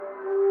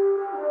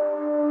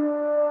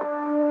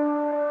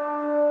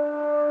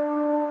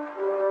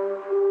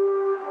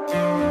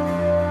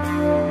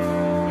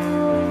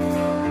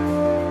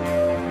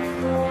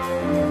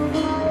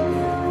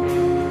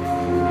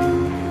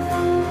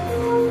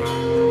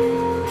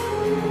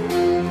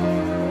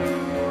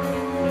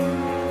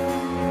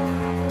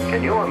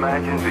Can you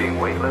imagine being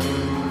weightless?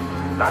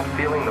 Not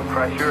feeling the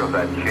pressure of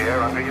that chair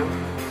under you?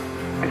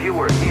 If you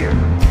were here,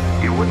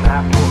 you wouldn't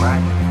have to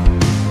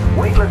imagine.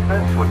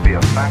 Weightlessness would be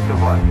a fact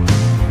of life,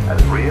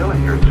 as real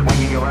as you're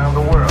swinging around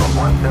the world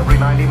once every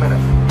 90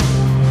 minutes.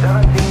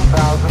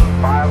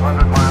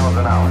 17,500 miles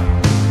an hour,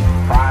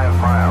 5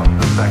 miles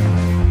a second.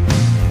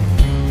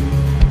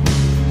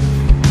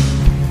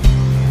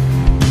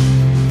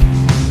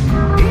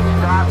 Each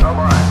stop of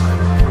our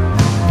island,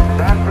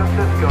 San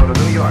Francisco to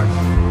New York,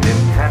 in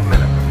 10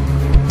 minutes.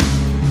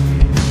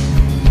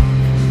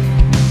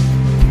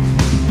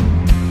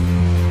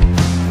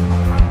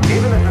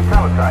 Even as the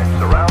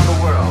teletypes around the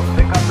world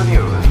pick up the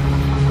news,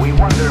 we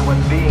wonder what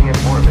being in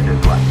orbit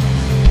is like.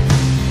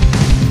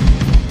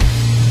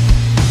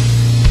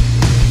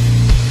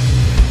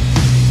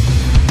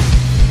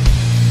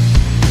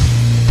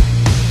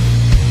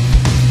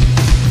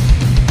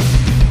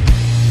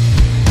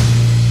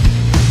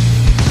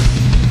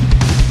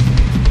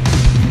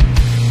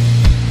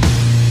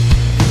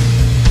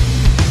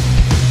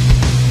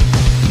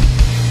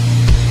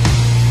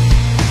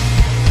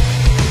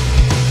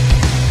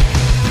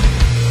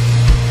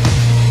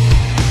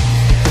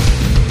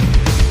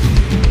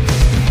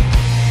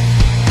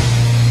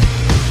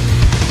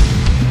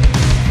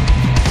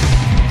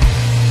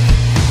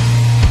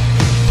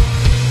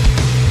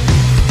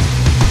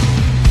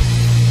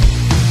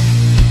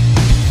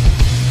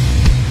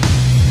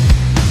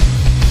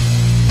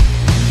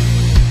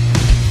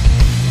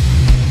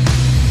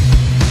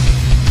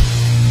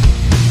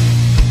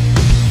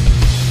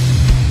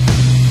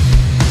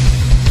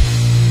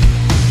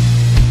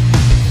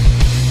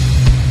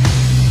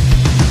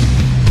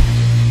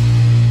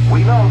 We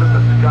know that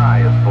the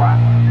sky is black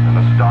and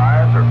the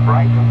stars are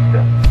bright and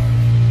still.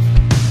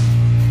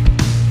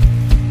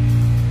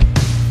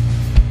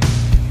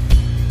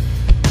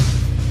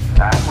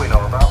 And we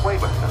know about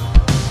weightlessness.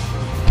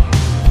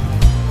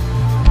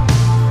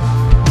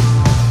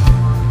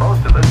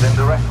 Most of us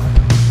indirectly,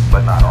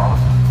 but not all of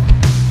us.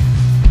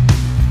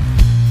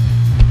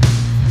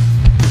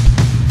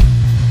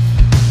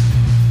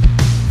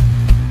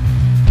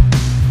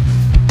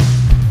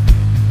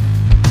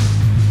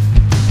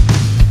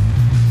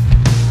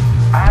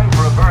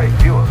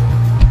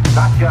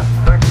 Not just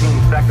 13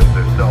 seconds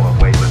or so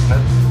of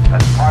weightlessness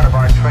as part of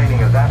our training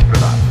as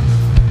astronauts,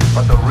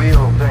 but the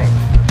real thing.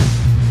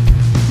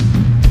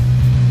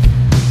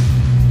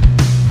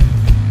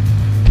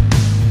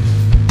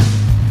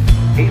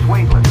 He's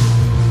weightless,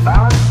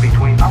 balanced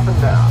between up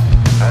and down,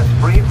 as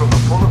free from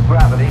the pull of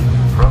gravity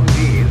from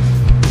G's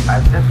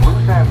as this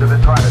loose end of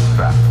his harness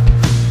strap.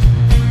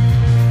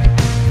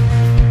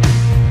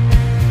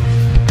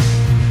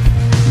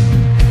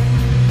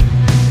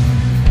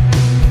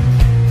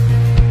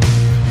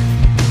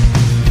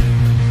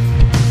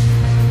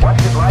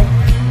 What's it like?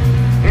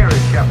 Here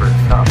is Shepard's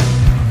comment.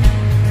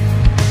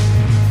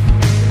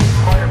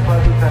 Quite a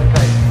pleasant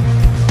sensation.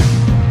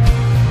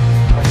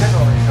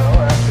 Particularly so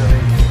after the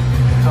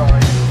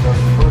acceleration of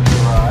the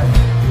booster ride.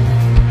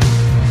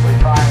 We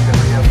find that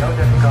we have no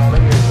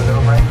difficulty in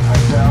maneuvering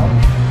ourselves.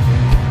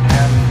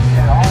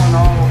 And all in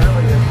all,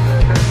 really,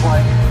 at this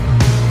point,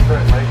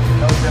 certainly,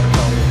 no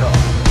difficulty at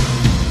all.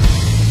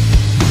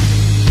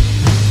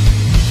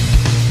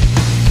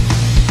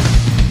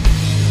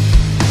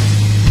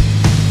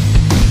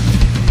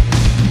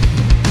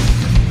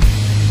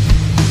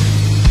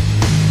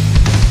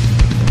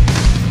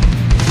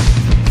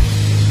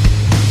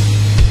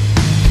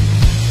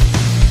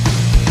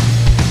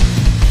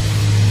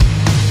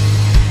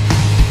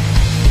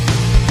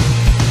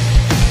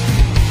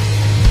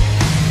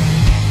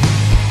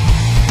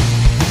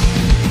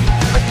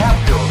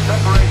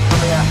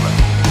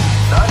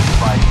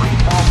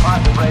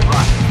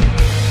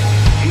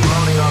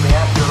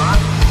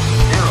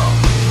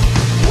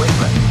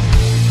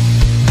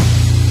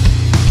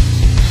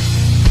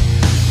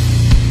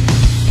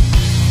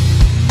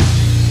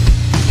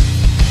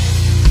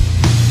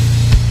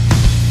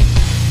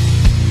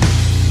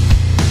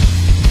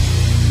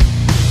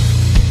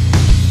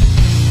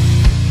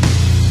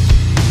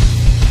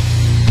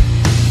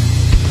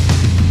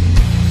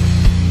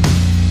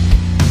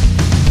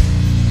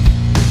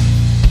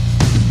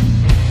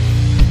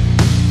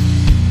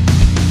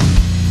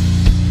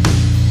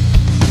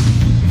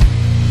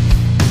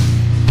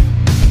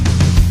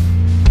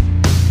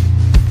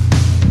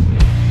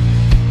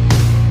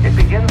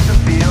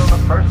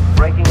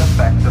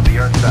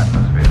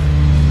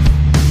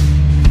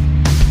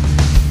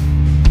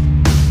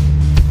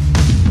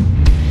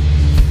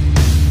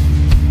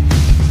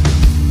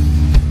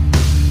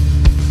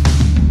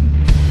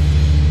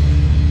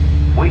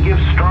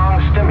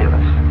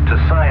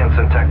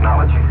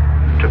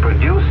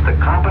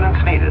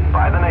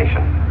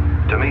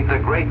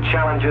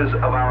 Challenges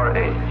of our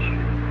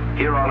age,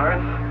 here on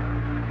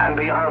Earth and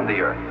beyond the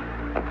Earth,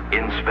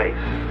 in space,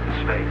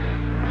 space.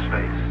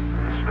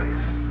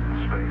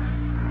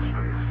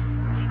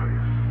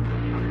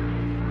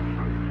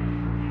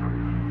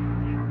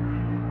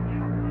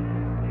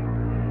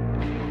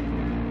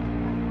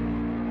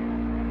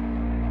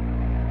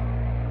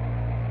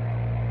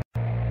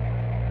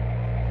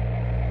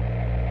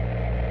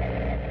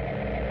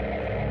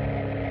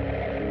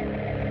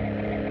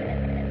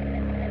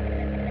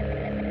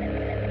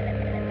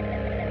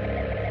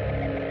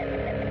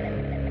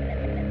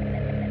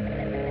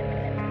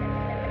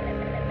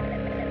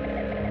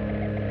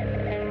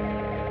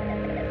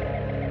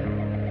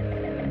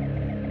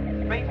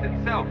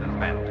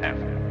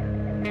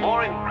 fantastic,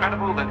 more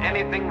incredible than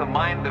anything the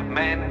mind of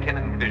man can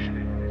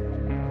envision.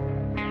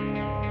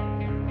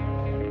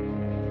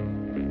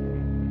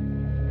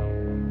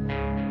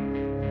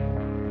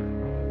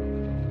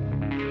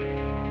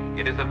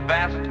 It is a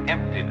vast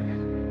emptiness.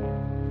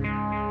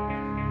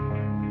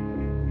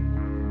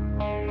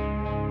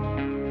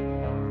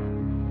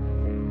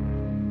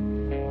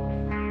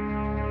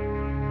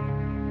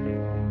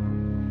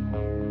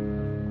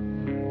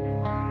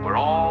 Where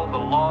all the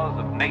laws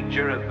of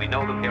nature as we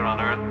know them here on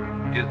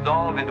Earth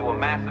dissolve into a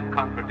mass of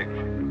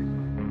contradiction.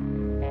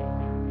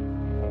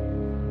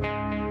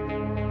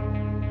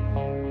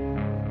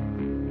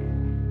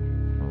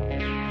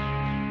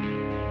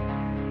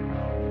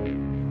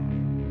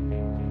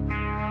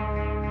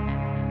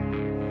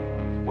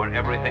 Where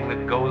everything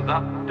that goes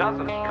up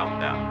doesn't come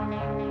down.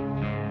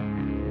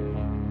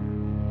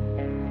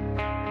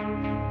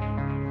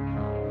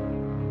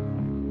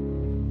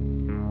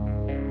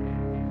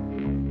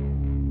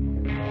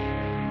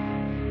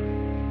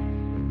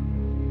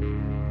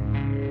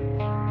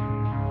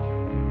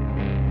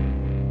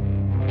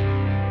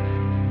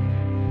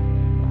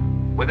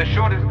 Where the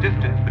shortest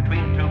distance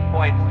between 2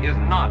 points is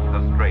not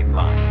a straight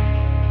line.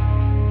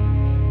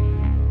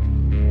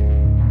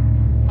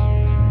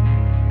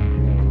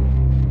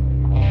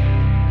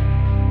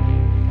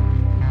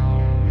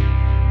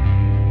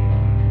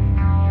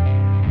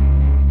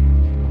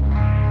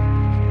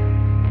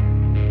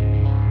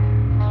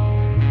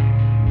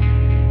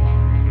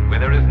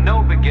 There is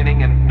no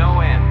beginning and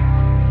no end.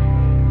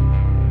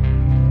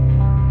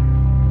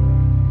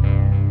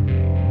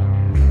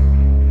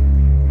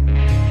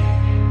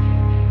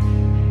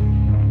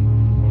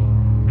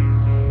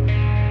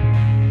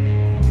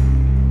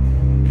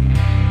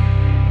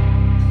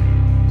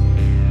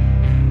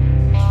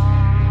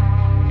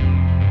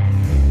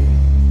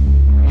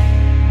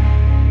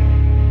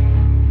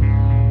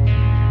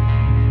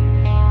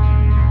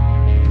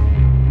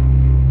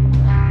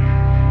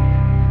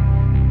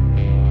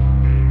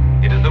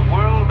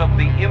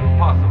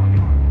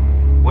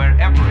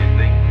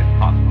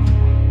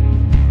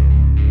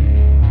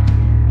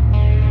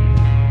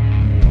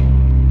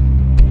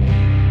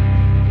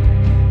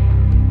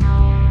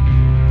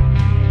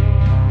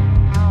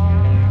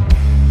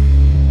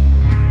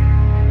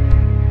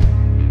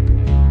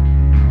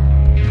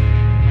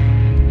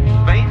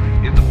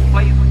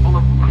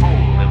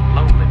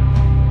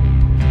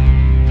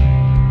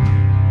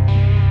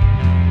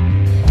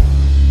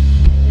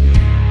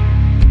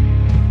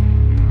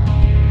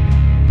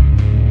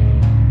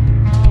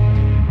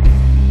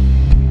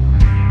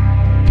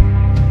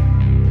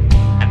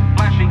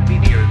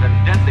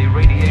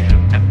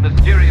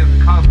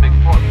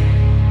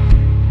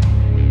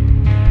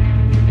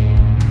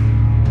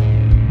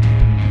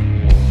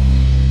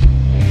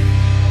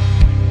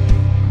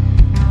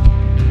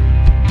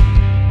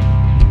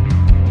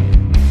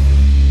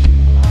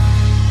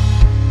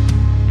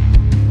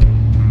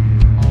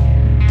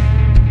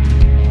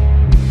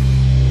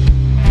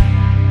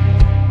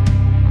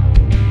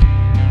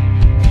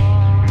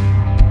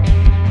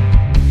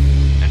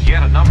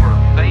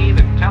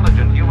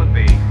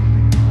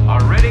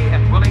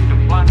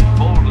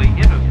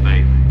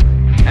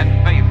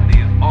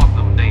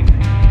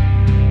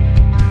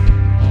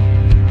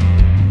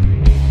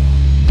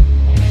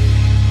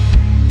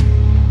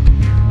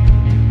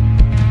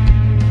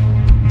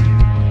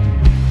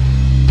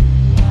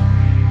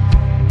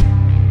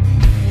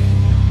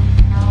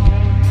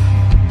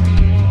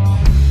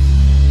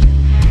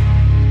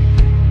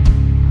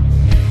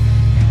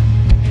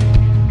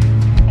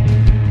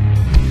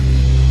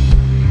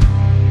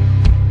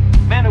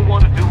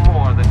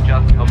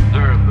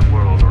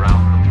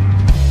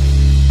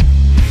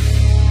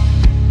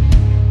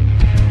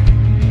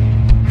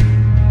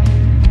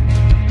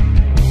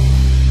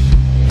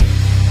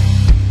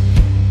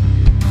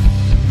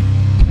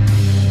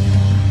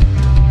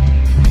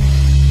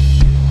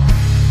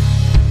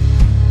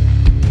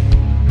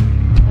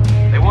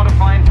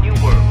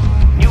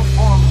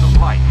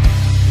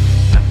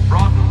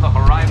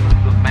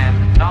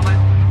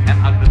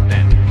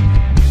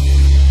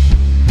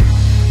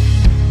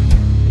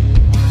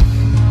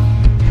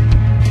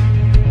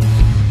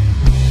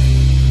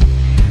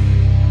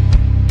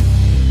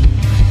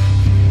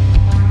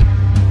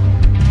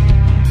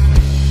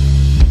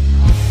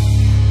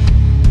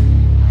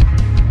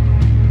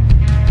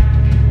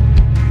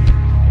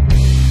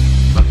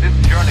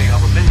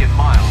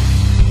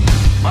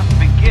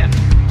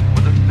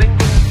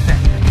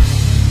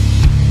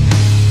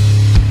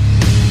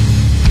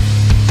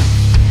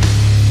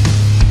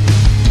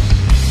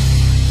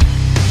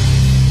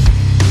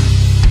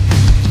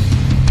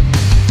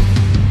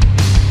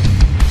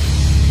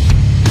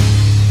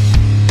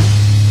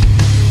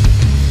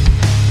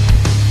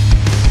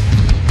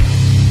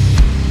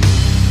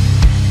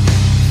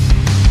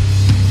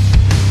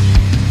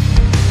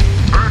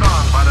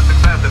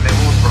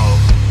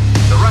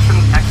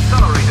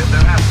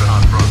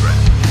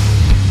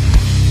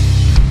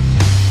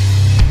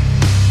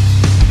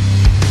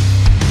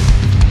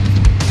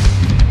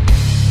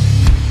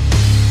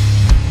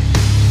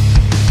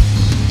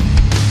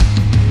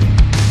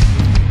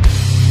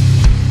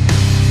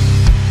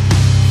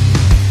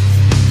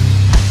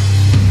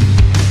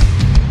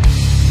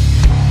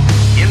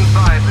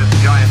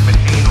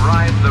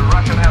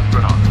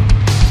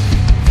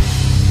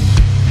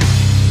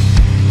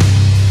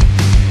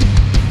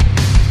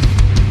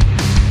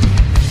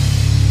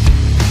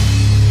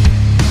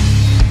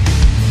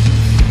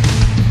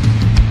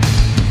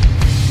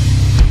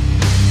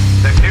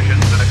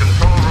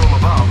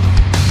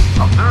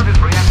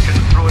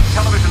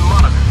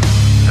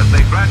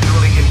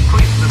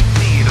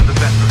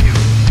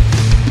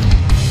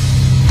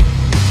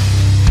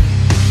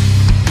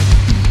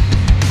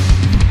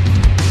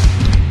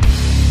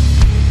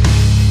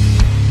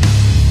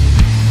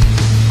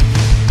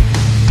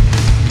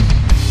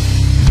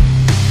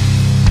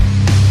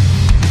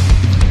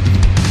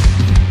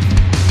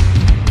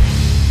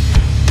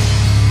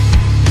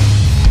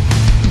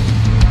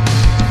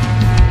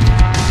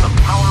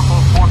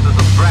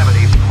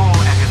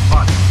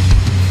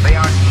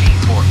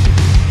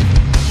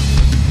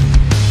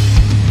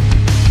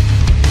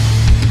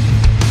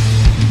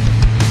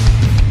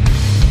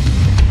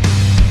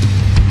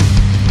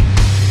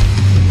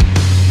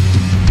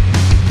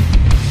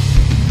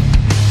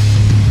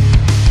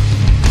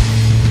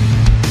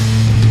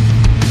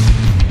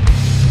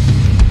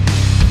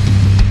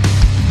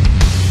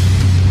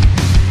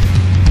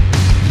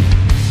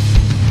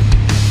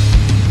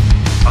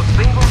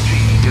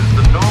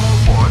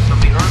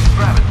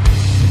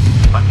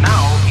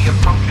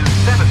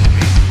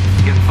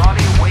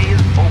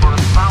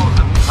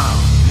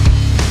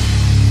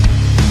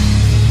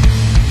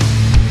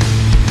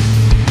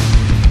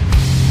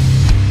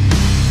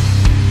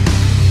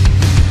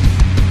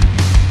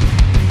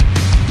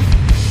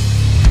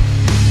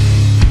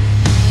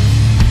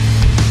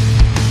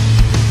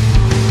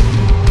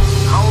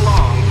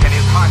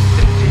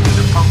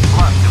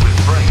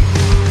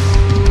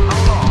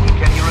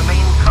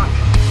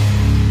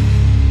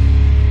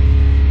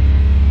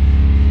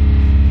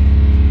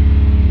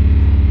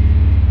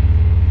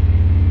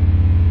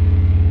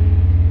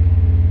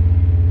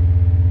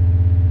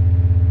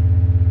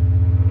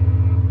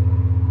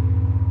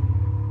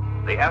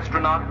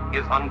 astronaut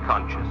is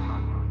unconscious.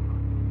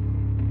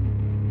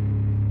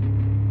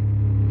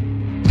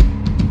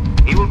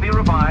 He will be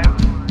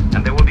revived,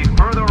 and there will be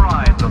further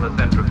rides on the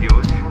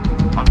centrifuge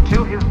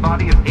until his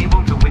body is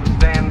able to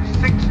withstand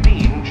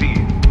 16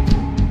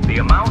 Gs, the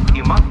amount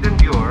he must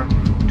endure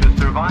to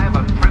survive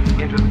a trip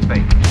into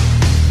space.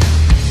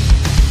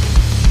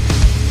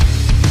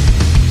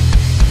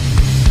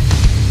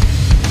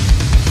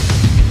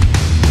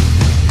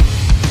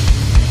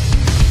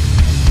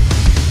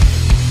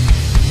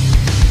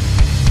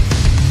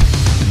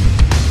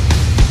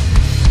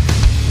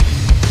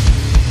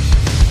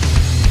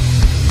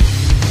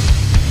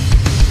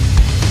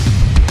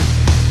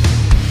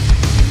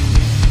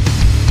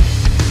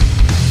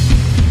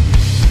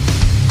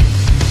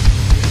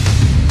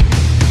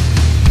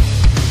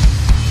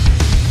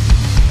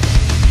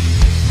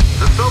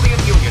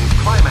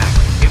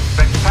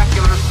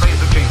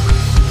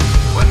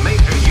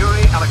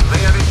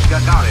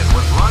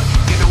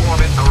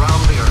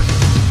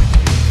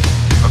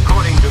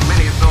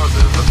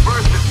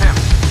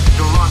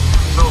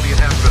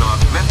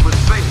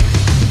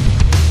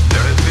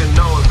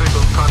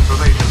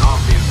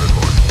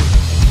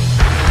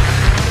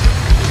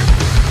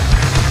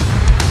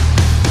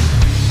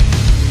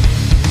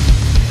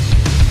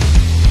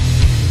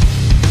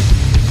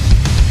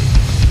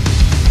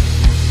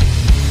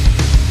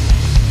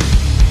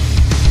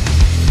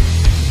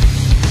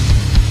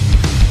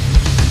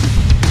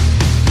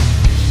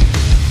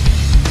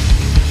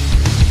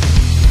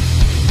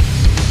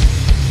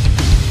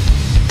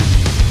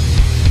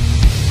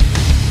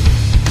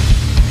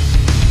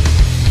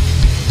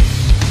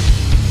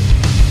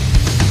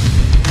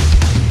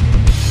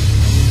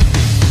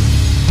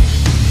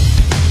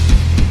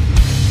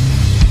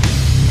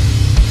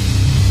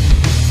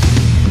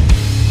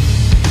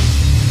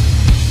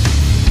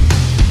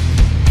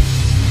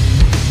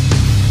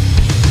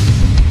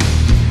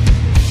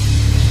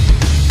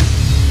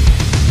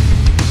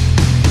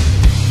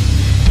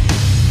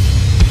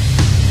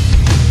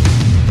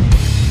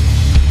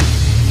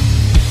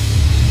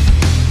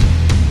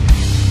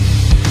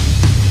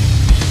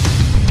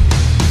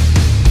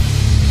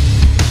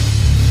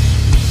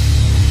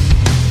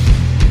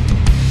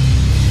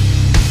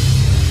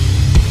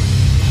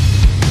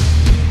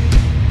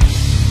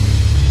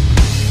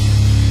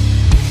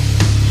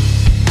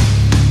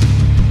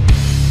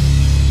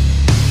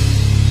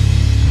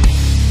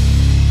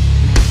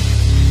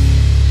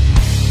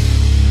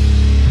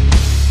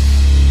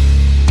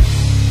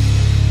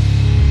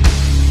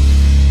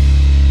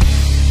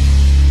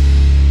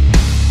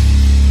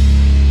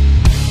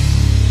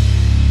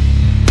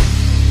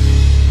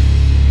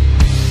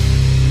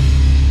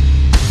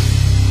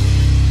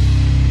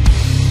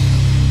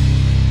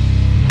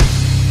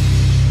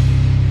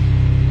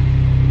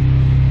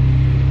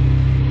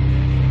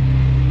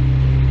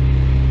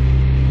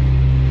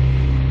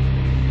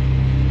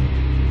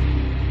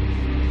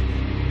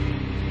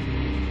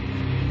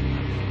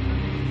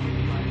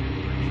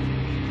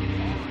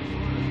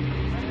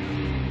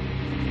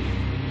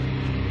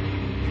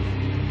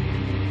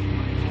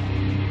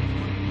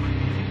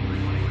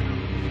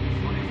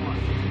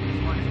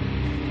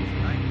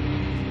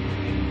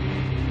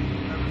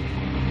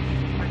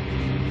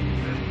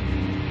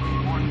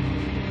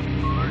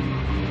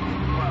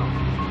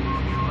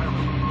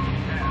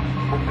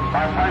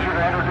 My pleasure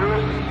to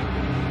introduce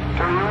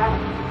to you,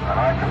 and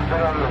I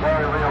consider it a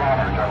very real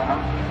honor, gentlemen.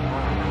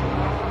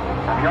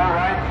 From your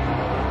right,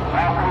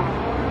 Malcolm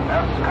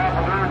S.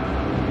 Carpenter,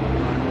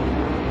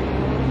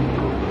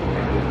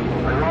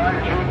 Leroy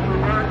G.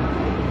 Cooper,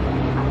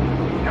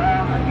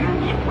 John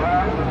H.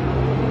 Brown,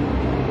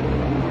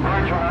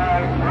 Virgil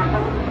I.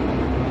 Grissom,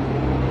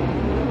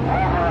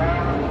 Walter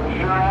M.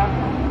 Sherrock,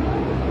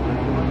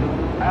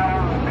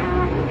 Alan B.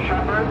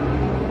 Shepard,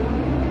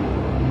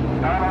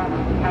 Donald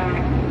K.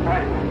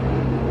 White.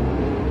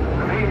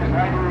 These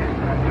ladies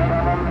and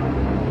gentlemen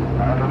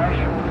are the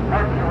nation's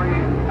Mercury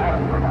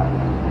astronauts.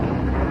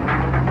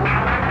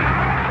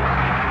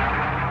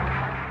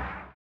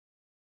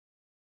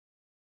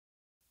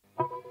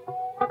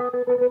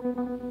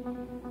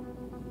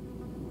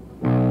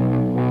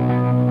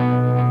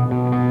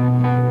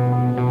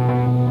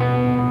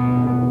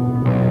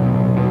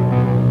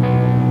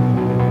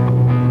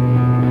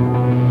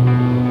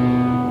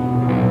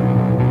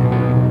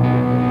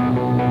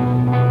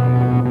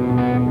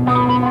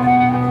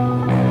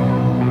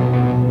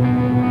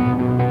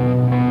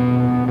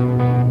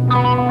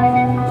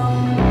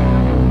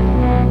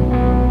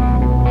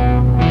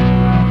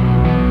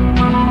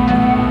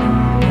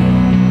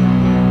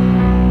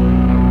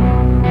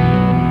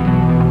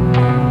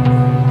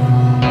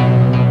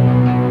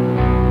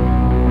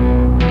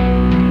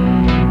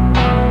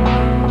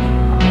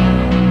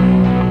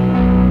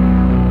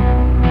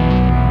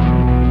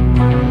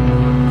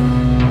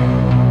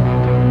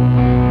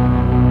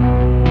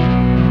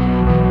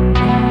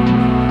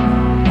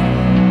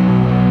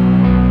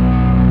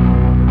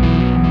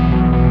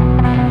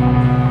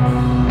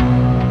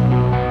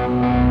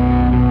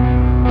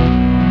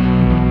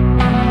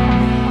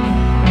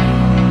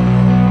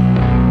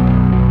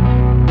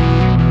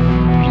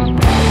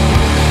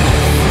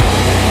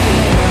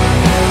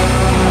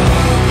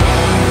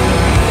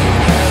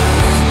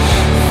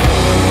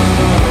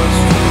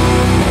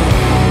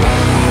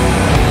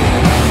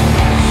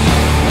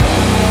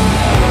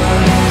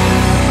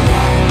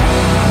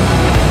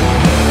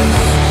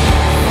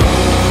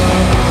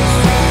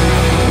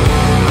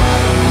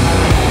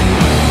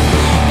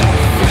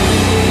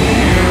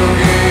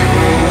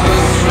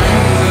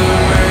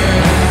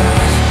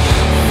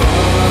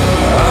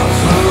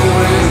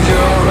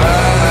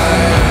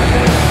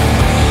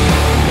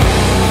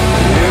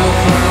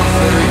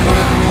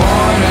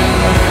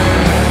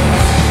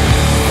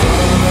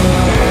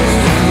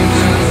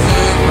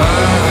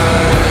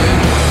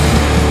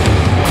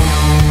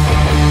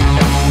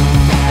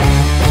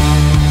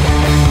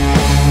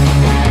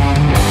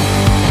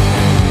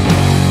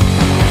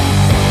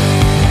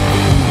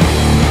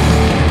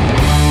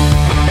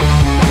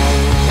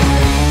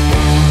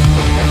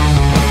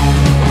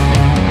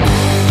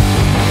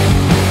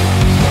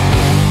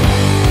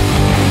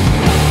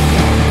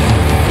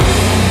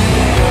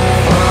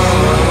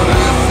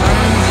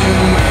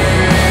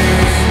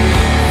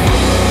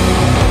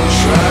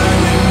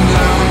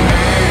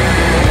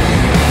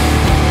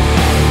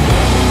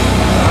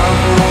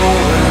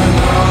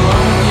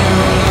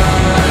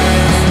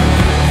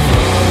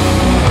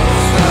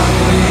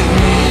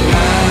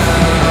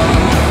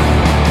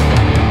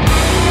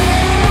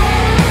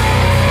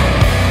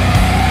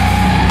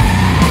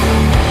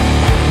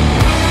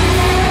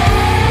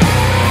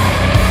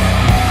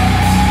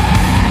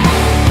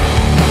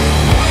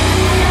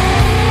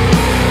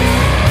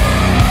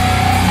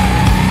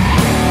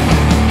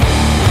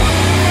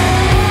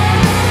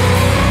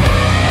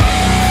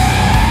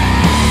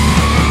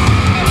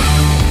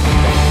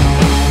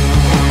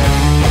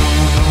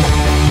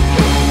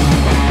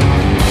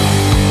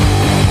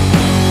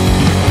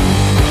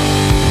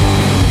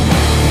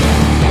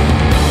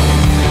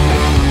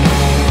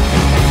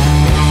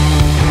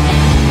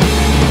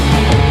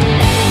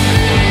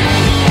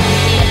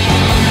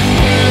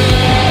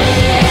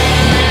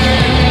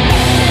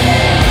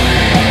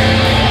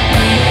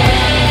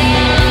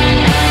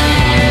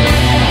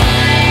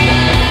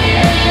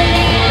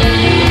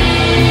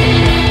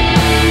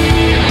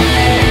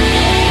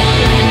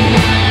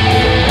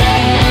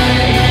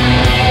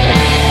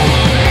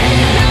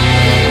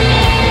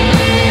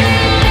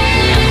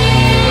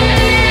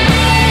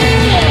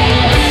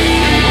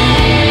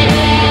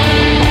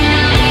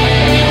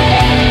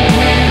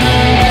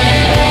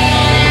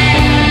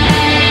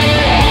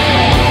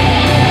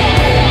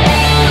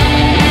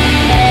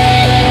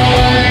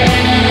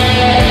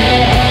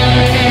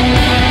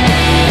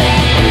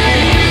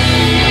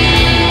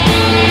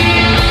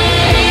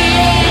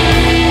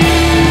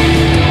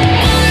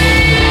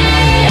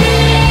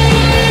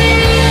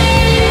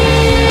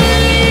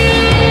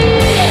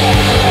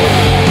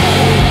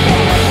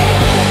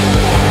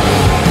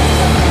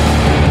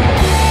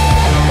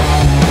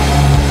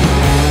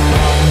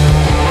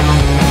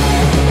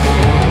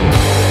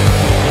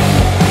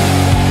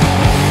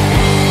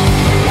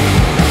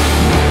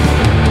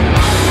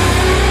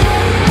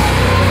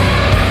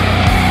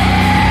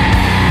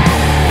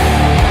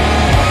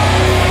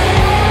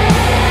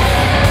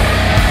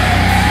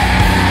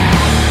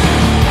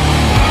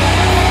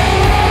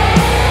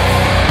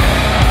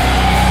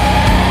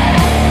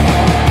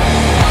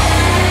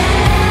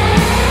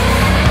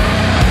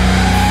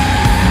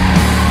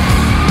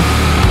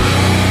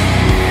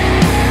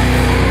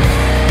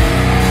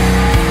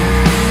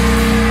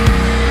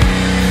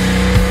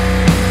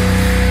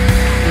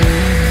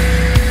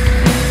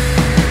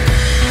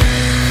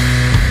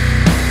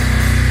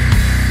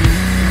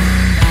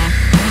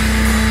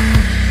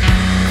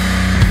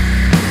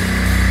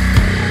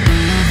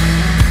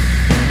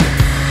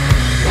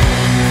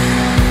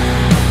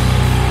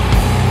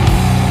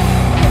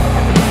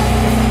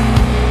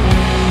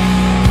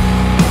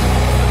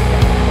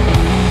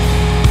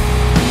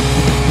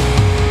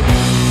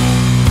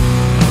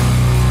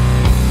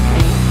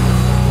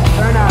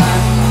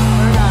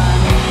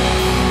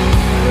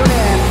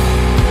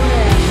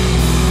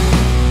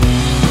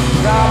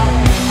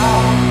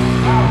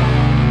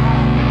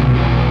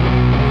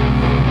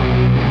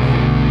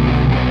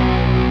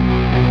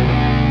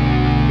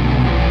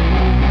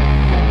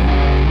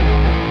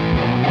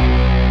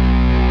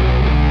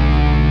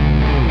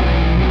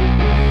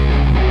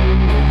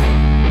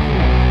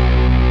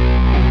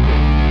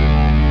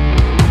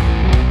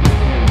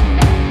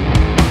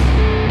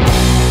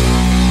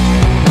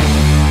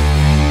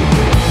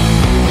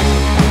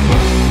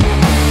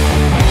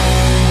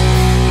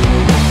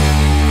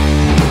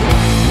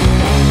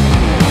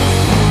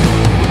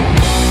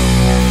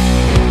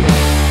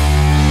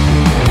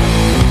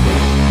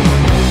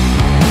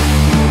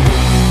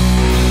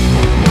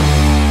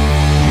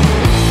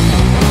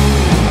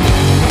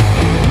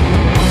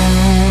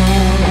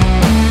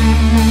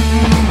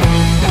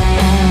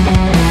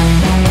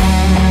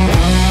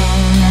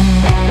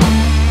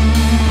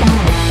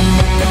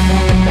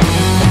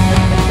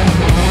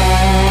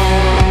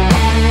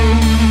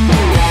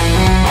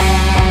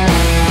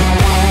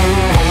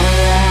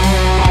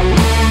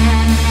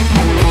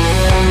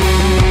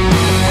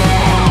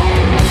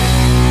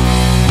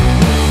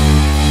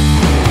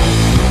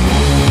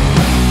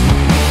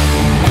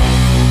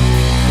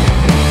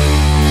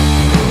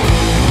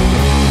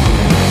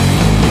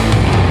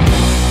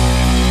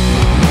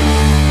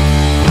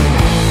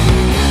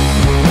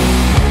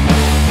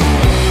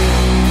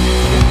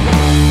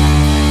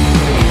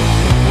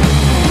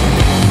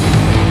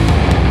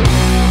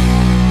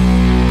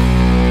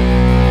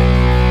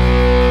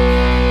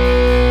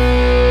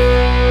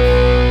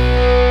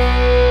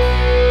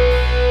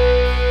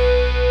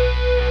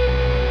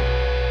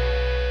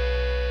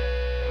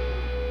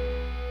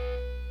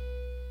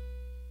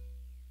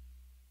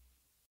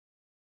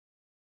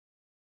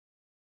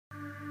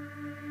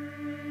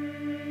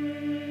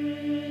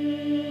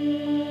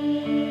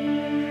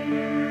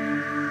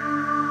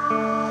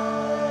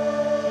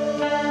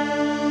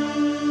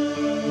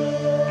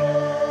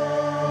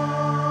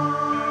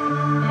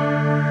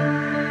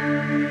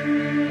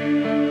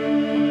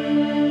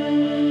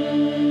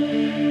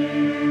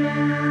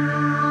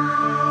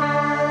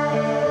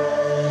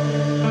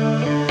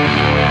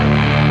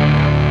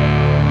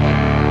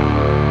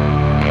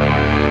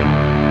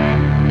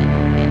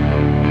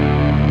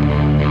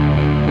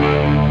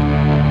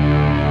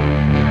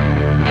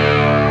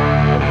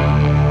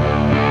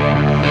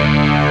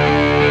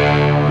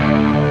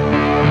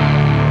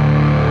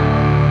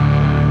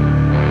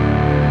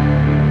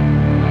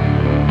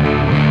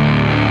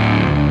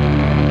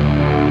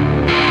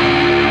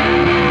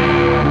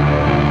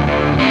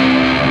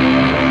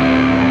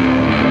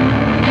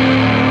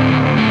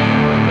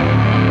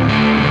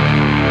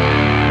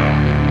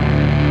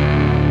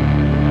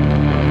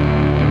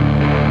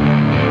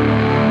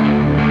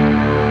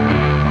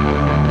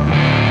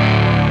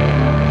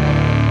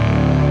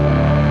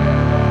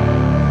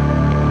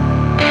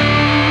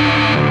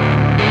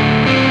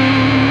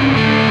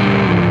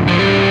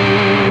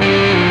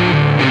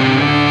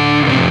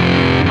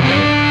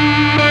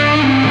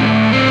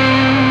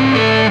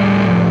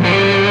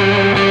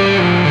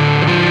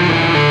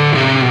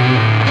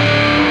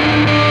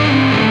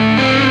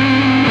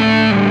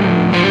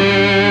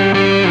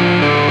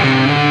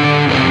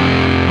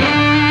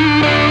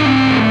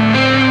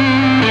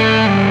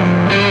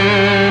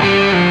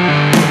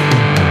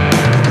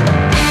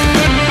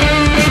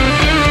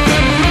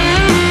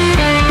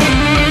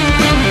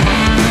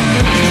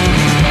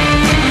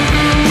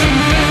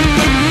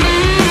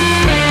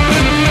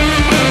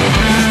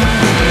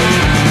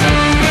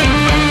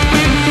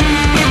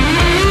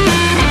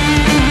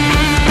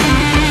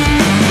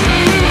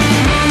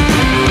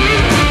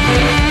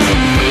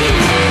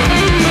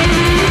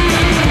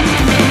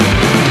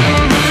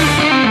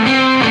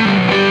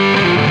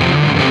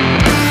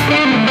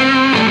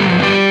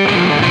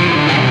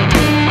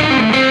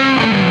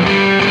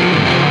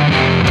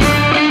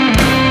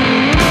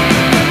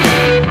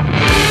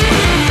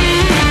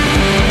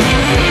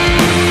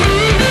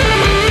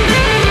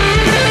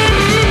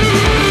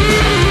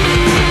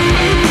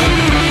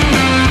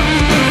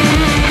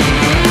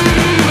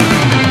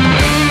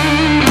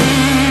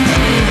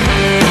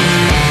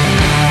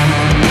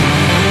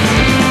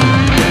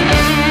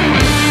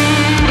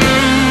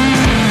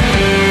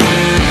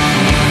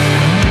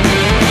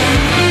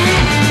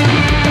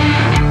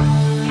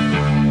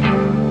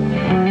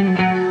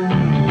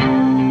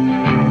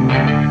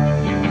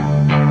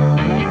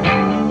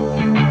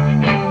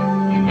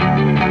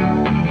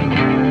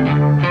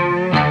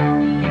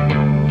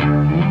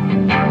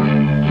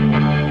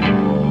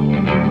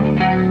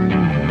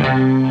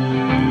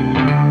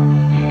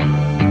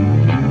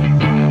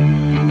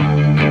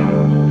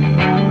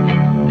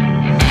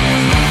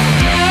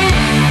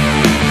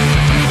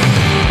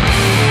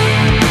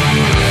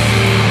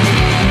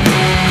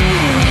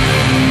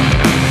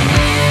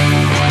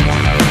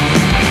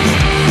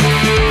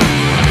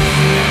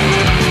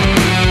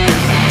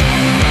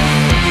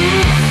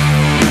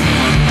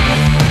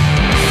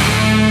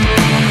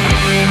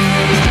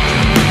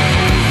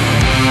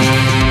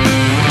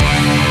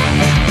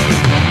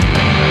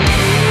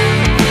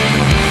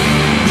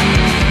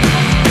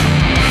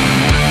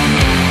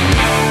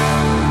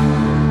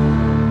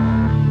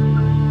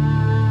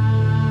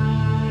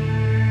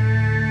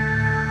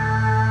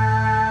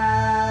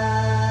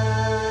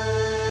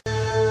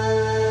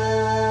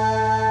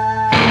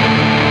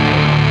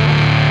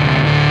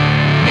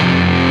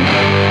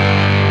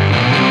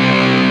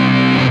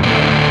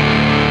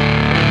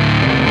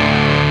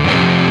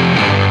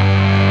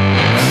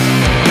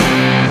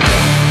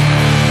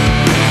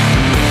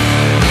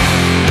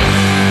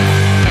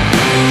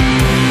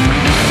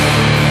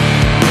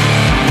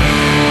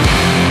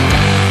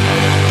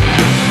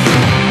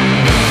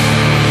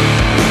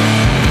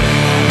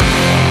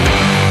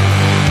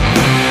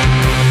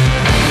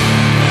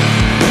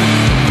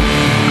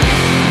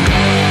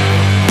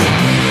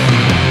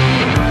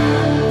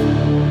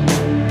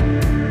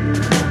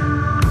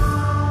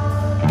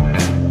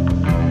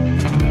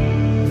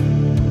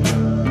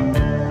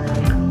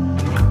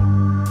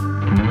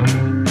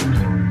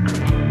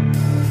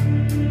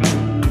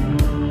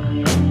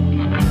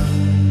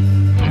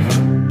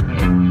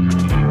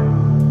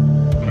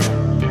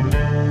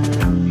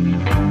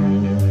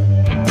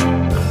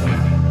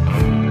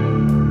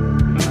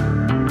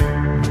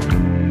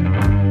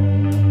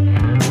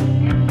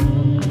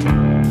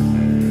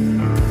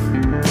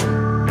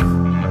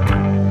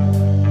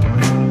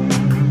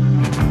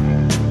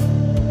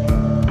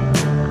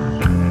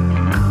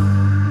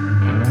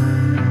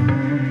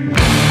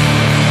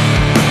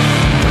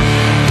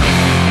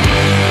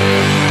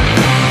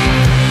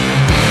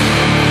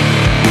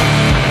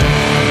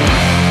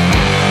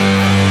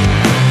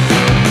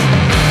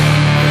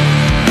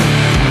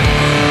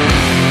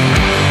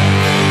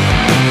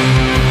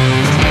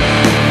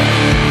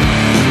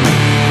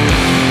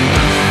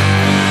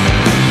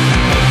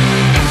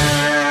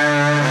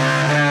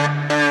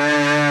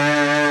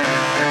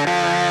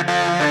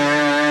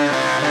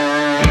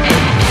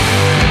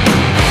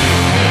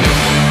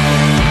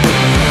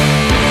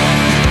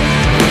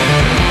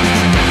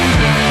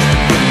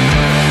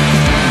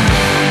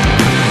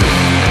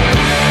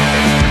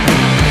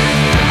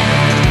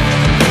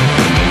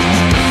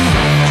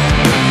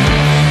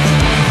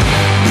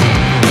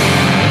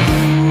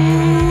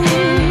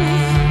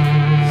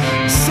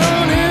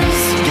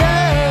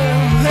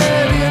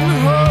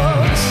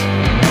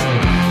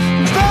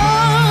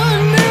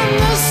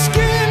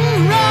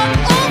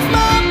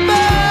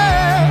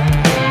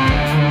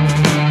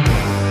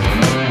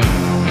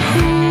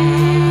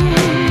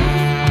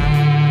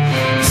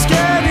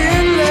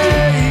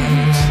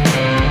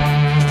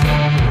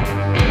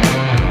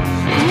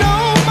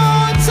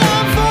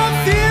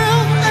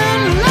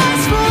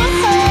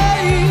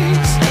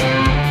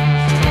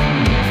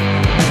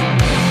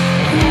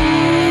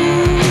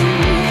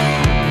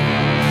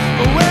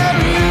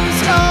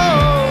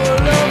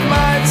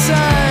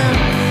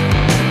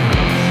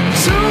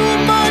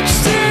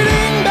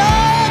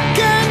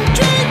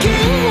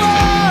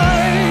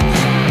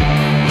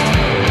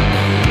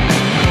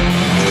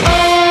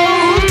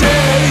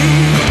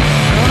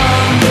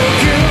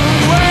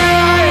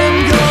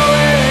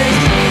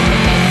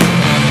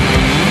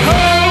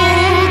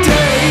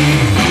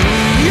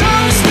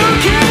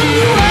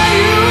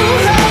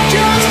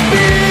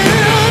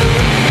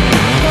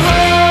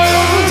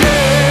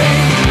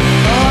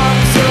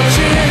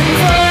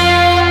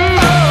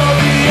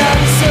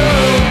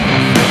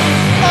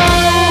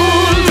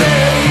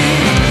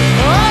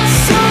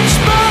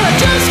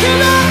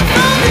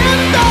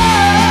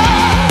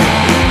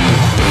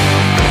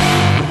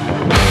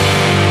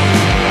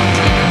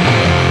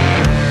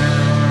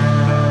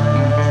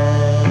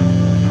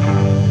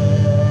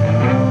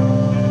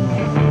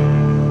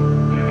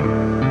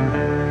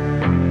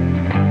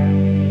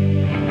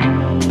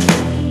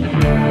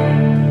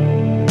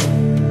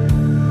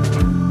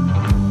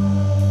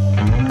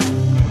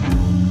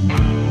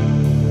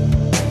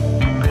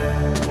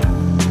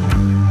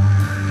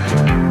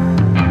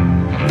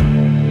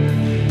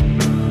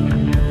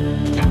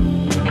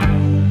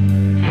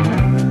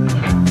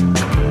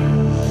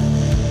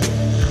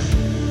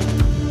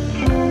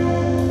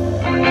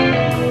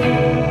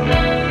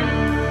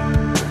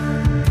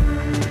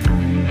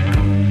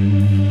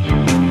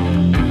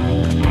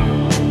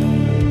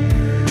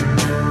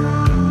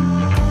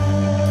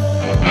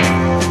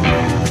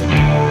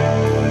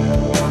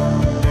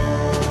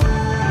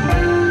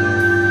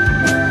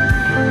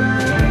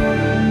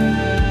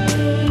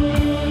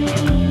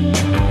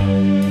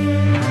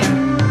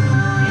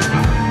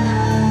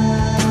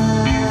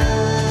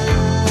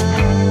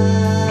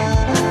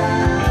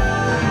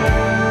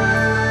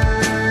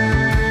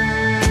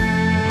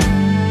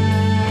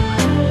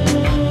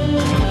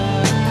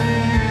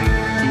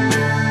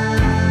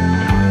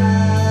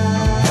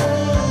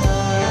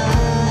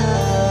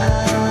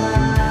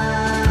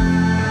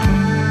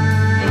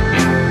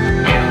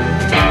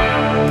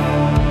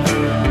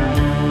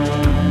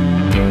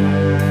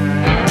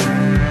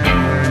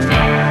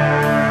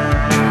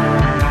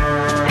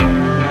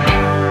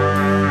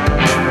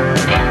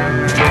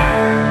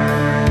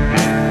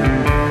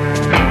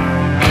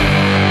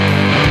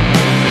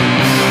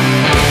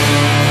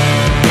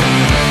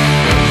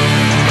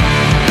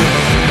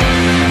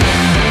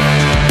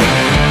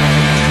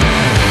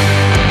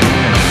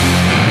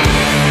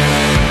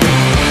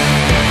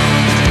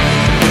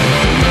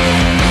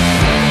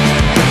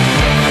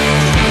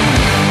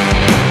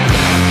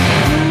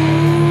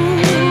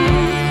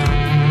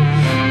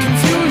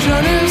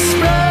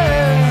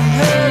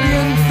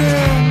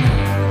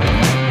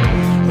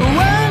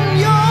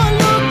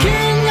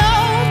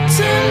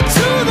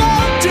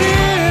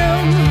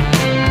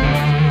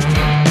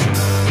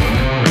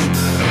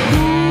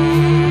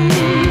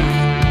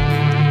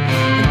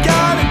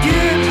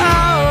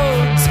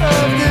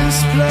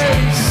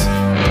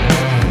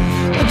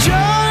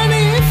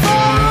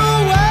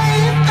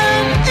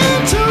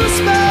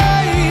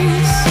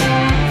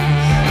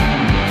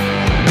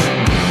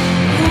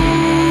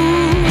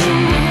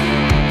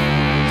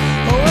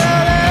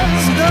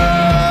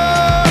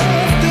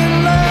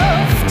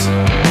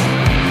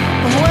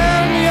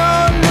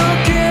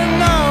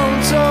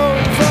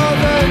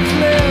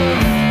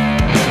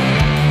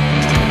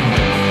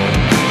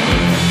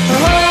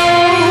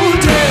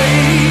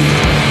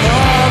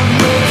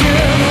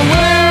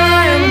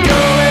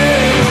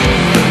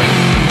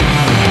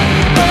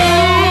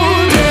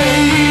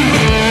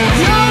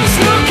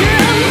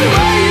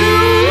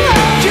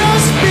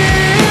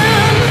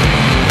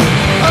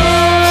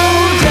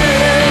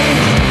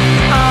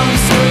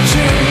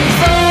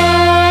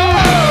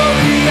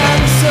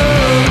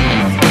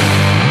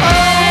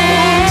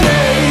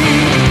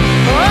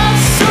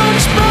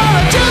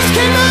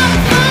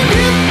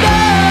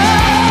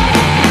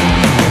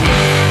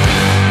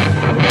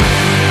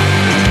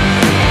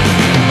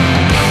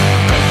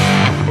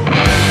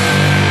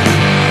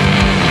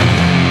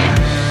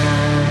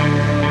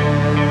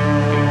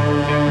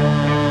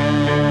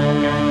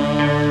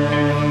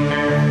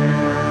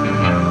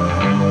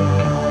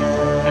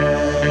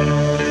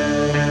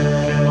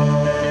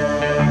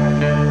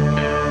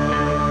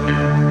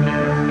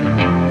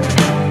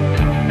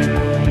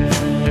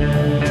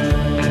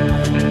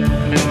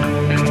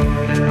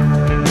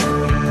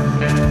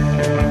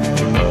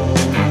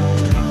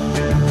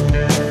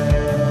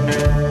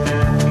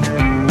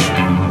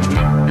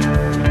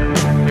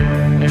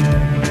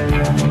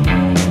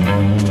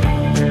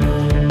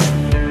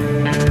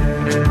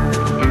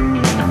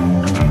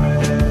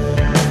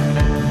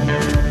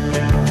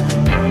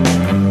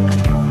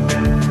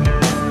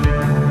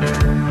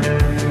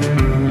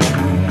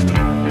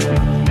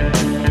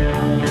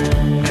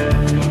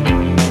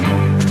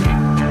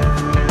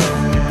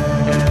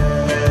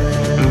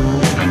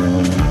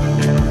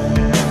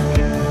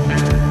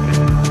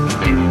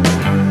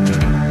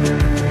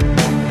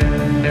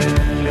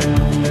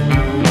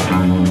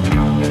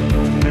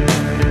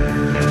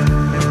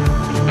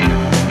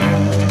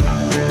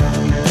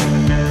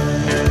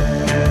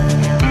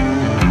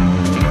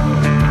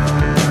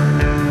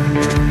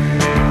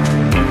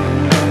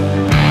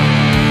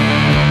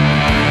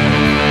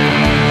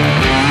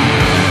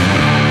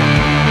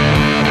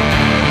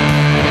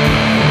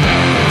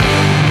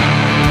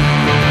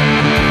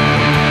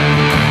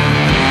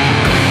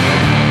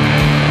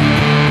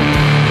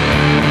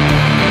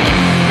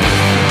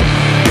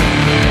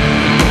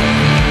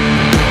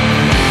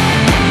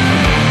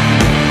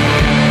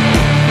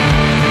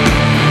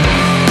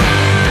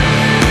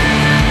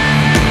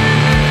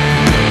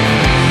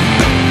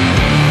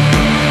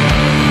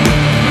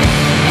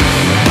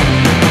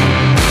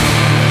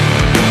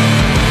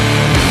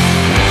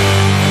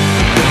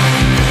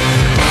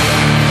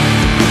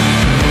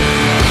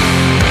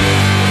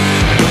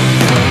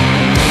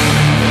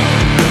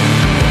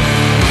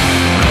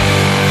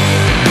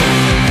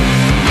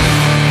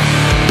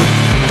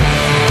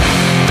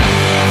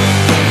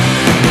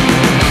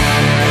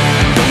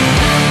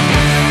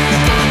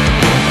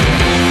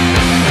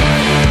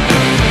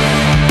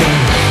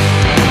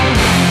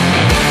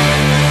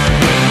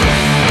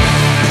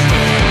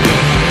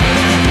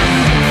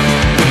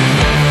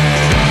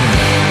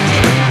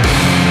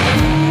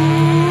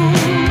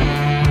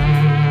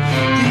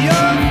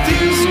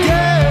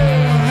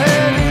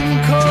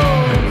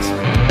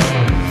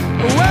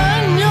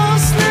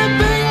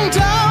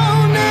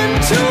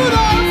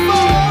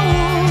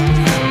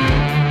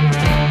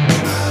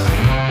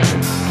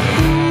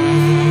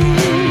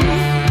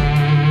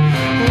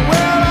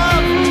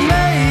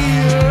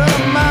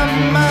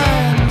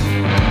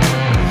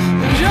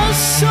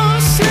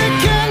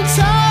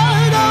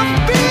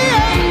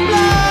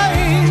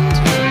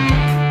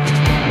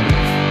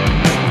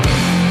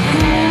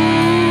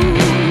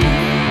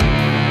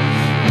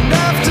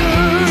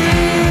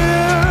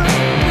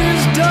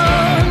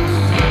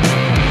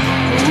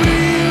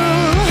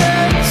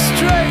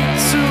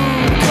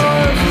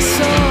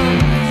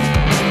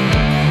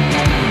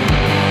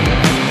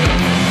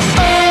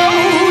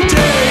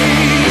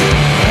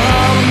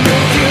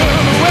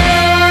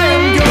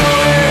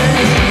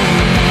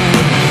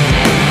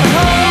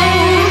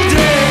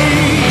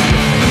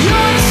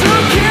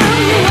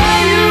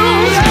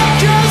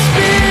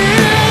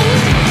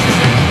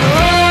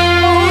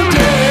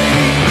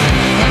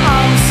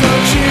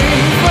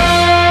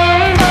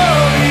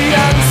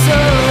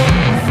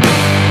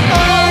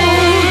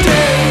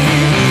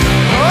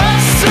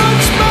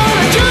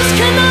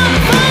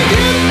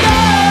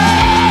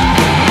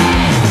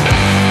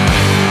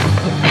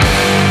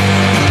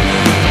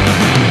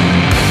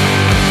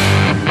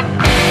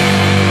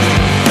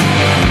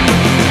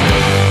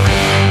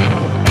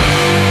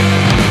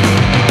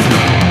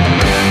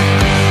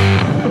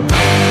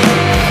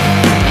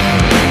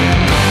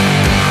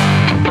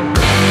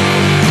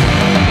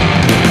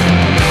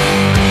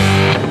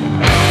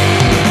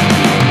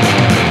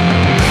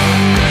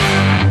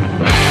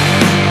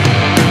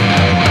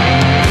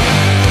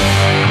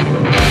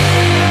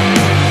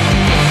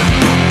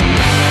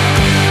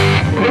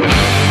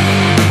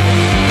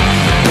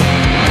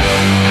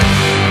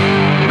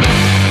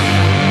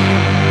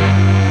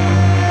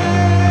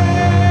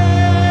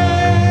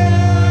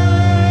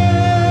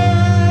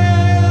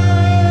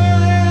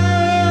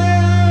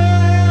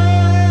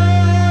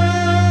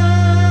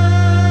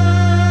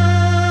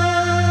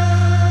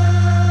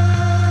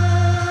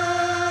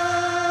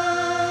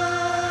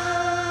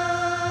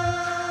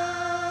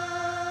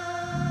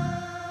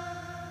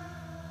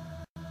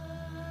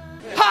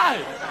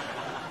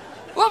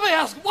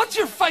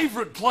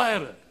 favorite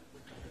planet?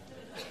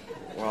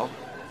 Well,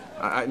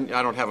 I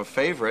don't have a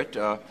favorite.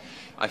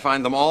 I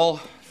find them all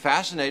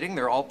fascinating.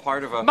 They're all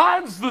part of a...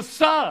 Mine's the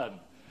sun.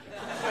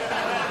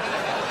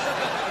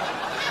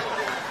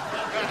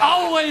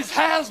 Always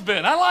has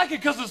been. I like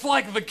it because it's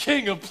like the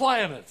king of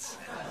planets.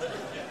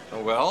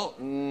 Well,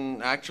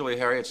 actually,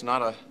 Harry, it's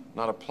not a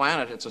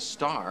planet, it's a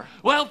star.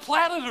 Well,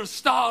 planet or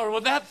star,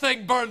 when that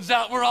thing burns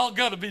out, we're all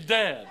gonna be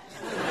dead.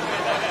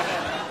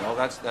 Well,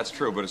 that's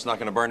true, but it's not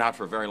going to burn out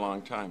for a very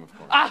long time, of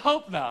course. I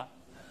hope not.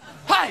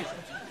 Hey,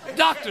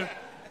 Doctor,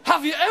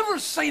 have you ever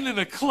seen an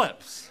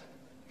eclipse?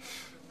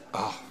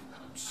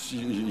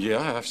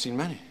 Yeah, I've seen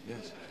many,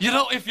 yes. You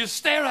know, if you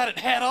stare at it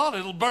head on,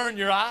 it'll burn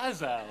your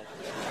eyes out.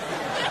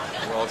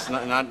 Well, it's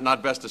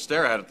not best to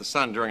stare at the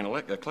sun during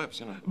an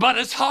eclipse, you know. But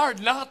it's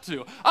hard not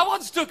to. I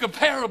once took a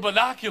pair of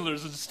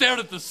binoculars and stared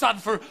at the sun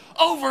for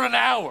over an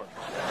hour.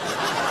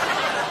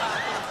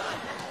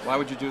 Why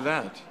would you do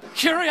that?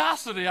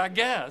 Curiosity, I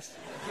guess.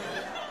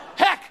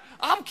 Heck,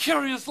 I'm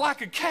curious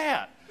like a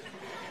cat.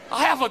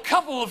 I have a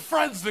couple of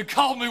friends that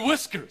call me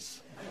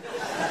Whiskers.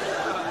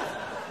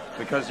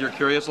 Because you're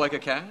curious like a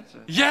cat?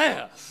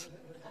 Yes.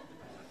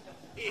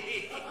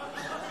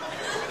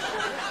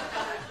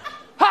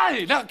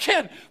 Hey, now,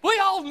 Ken, we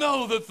all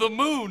know that the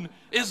moon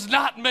is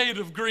not made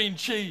of green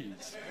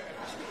cheese.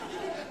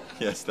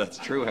 Yes, that's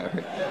true,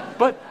 Harry.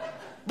 But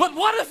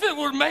what if it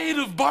were made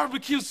of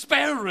barbecue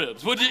spare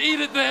ribs? Would you eat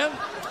it then?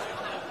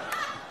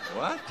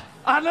 What?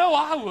 I know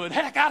I would.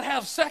 Heck, I'd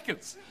have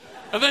seconds.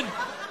 And then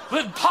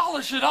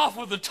polish it off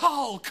with a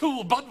tall,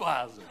 cool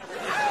Budweiser.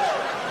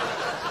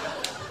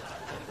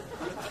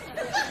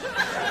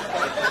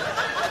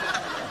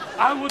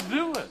 I would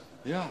do it.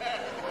 Yeah.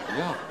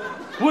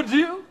 Would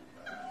you?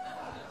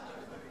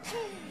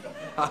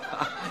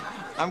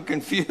 I'm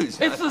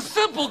confused. It's a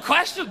simple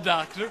question,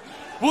 Doctor.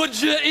 Would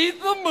you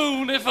eat the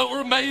moon if it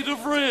were made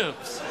of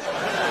ribs?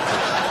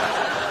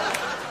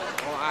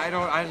 Well, I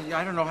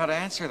don't know how to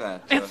answer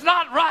that. It's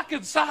not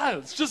rocket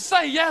science. Just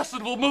say yes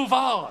and we'll move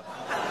on.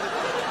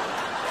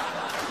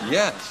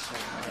 Yes.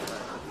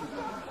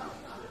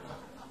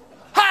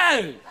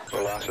 Hey!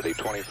 Velocity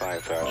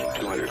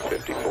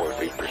 25,254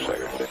 feet per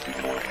second.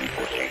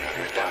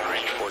 1,400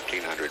 downrange,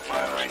 1,400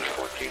 mile range,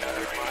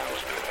 1,400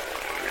 miles.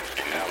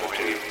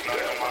 Altitude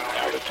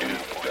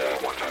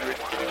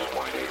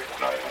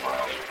 100.8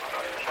 miles.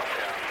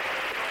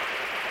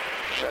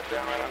 Shut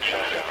down right on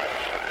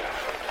time.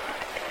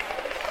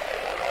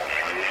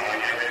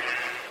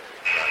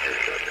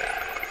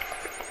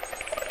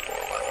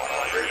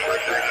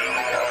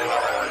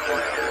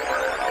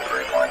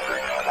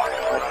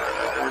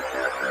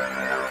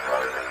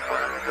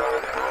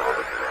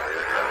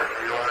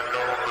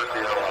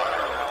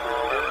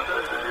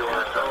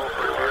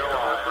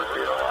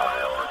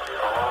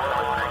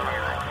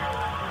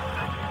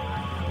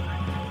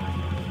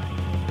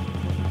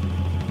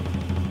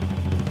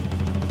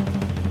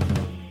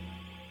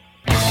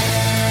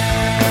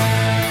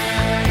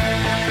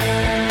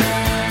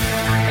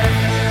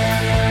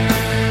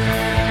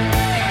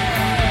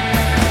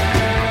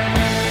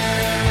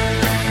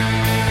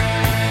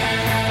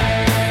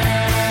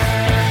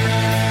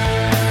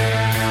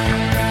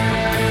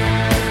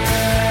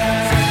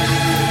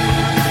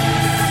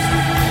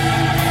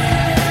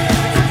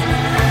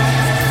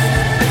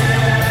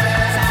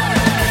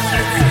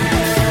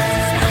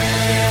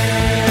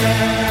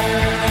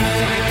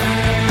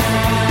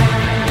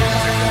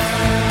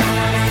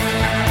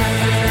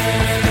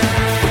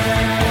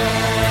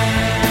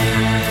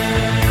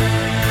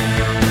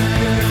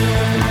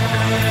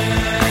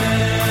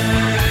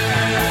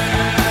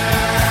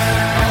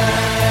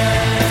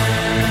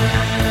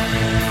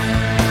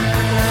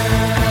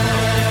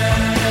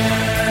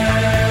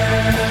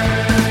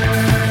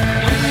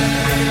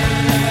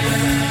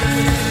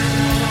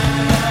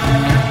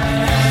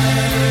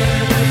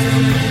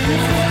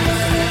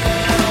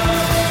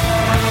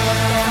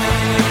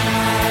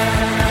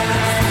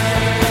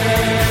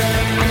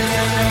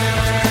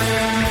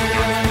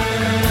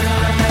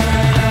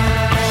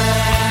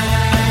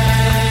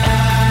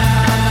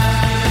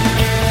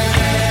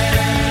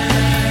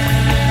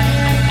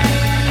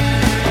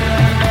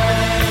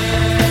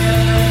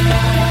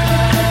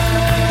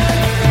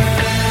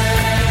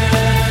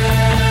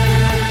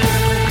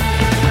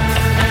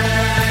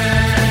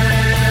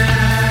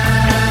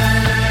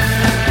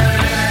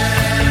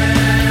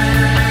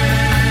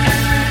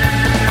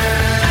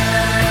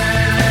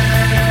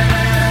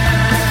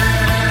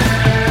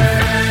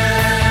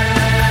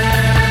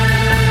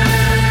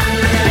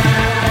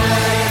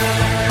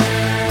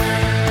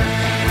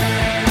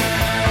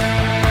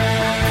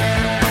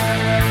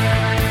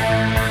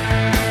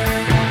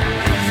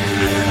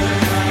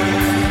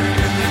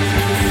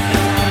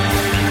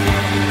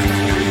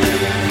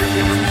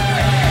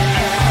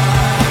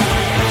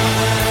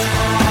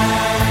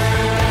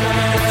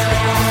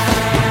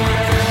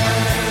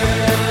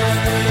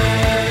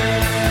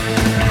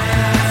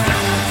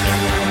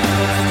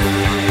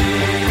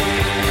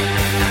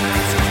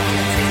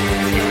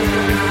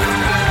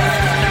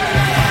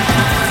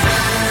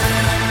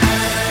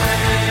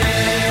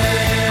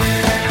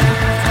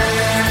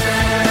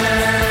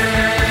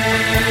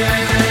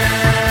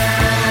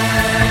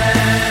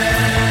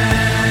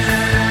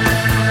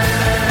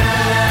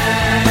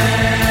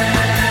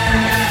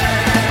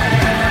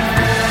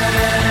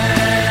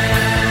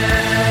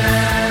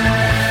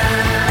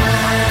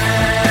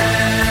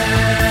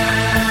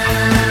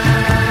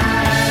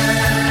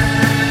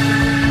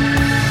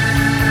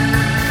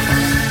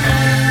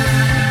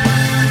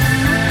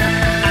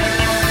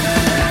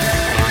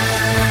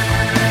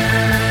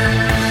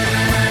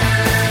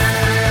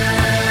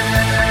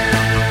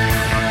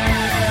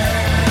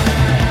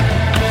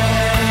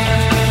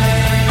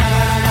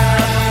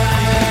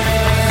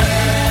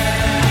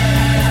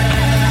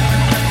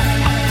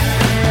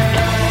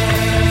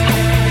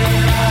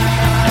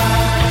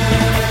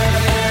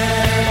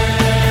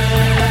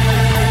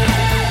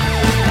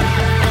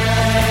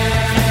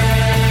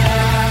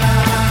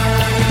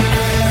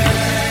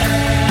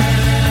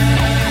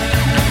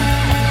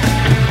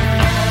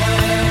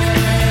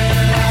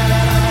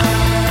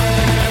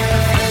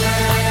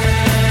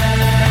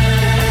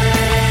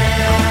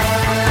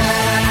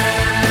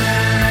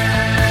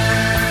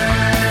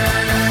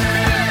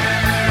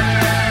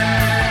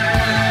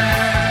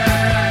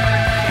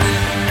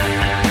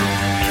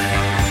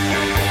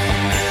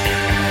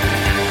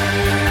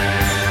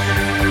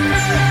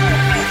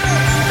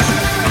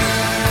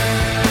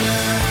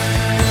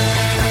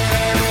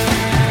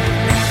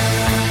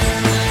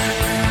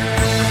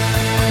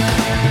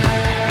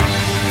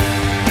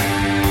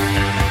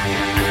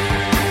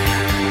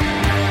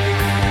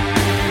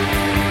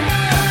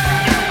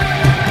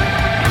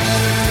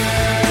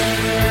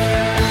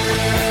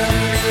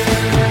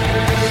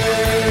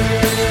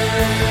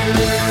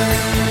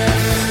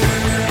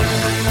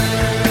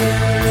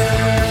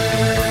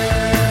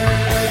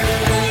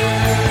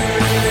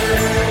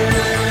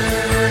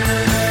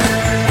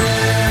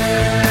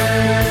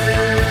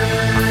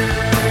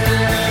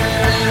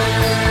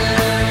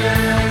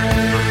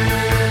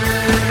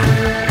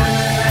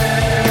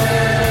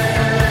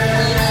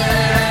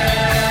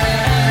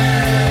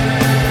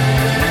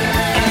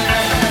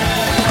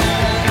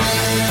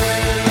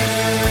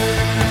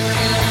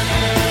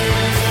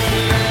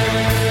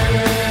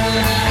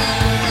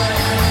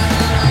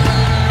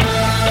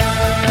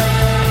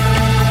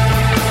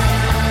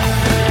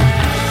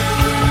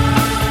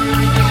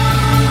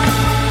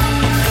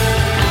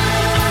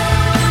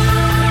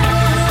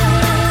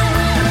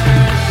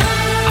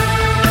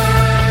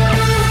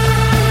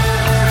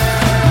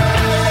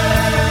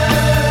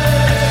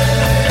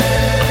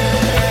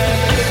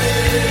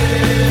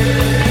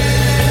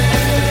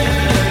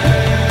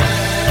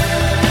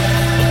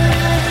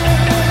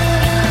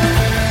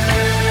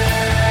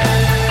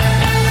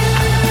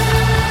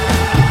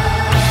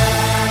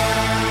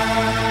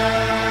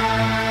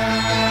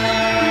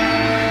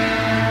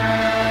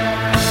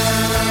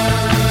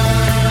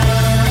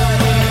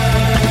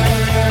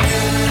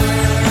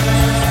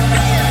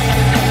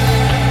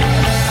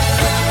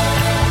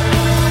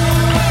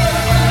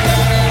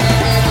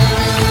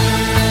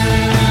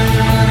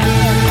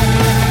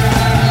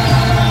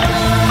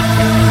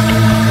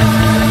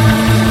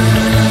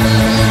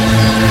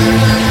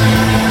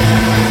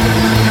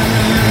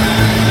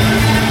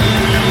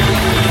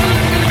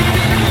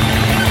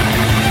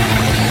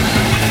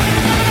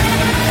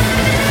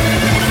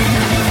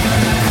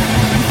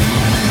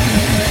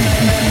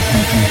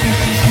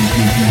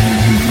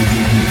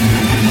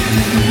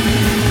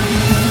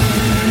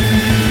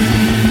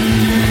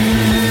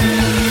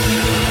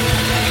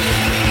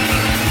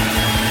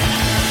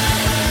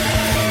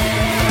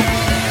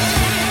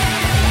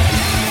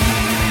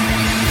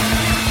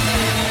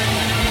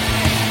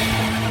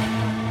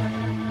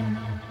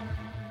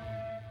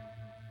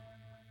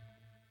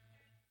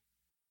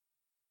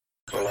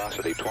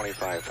 Velocity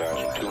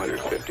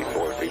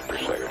 25,254 feet per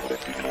second.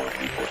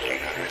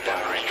 1,400.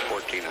 Downrange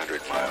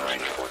 1,400 miles.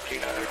 Range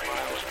 1,400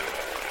 miles.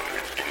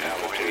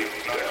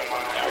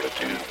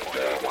 Altitude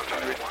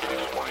 100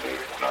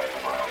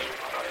 miles.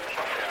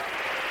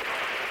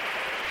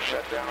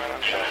 Shut down right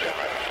on shut down.